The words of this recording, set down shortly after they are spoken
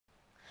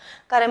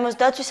გარემოს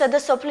დაცვისა და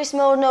სოფლის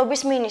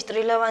მეურნეობის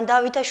მინისტრი ლევან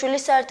დავითაშვილი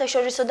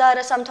საერთაშორისო და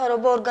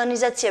არასამთავრობო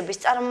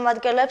ორგანიზაციების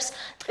წარმომადგენლებს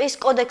ტყის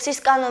კოდექსის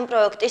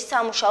კანონპროექტის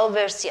სამუშაო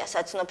ვერსიას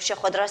აცნობს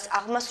შეხვედრას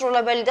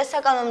აღმასრულებელი და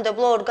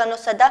საკანონმდებლო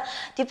ორგანოსა და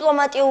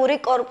დიპლომატიური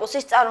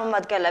კორპუსის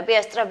წარმომადგენლები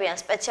ესწრებიან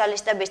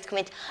სპეციალისტების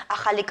თქმით,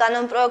 ახალი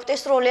კანონპროექტი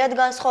სრულიად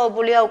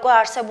განსხვავებულია უკვე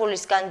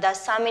არსებულისგან და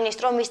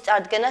სამინისტრო მის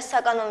წარდგენას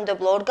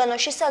საკანონმდებლო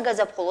ორგანოში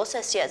საგაზაფხულო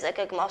სესიაზე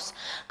გეგმავს.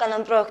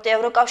 კანონპროექტი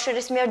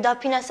ევროკავშირის მიერ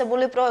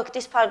დაფინანსებული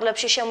პროექტის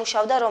ფარგლებში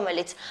შემუშავდა,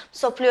 რომელიც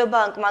მსოფლიო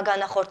ბანკმა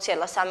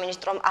განახორციელა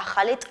სამინისტრომ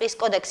ახალი ტყის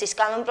კოდექსის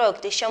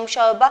კანონპროექტის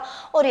შემუშავება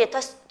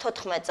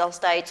 2014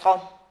 წელს დაიწყო.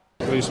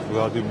 ტყის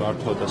გვარდი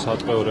მართვა და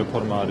სატყეო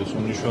რეფორმა არის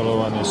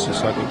უმნიშვნელოვანესი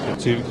საკითხი.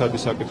 ძირითადი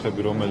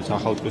საკითხები, რომელიც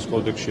ახალ ტყის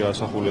კოდექსში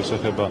ასახულია,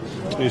 ეხება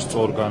ტყის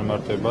სწორ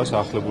განმარტებას,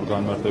 ახლებურ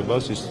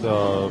განმარტებას, ის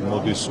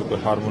მოდის უკვე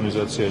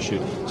ჰარმონიზაციაში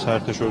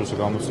საერთაშორისო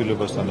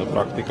გამოცდილებასთან და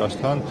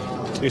პრაქტიკასთან.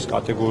 ტყის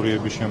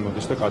კატეგორიების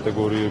შემოდის და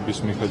კატეგორიების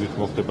მიხედვით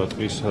მოხდება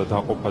ტყის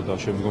დაყოფა და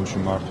შემდგომში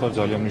მართვა.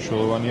 ძალიან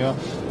მნიშვნელოვანია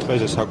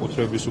ტყეზე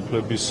საკუთრების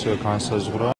უფლების განსაზღვრა.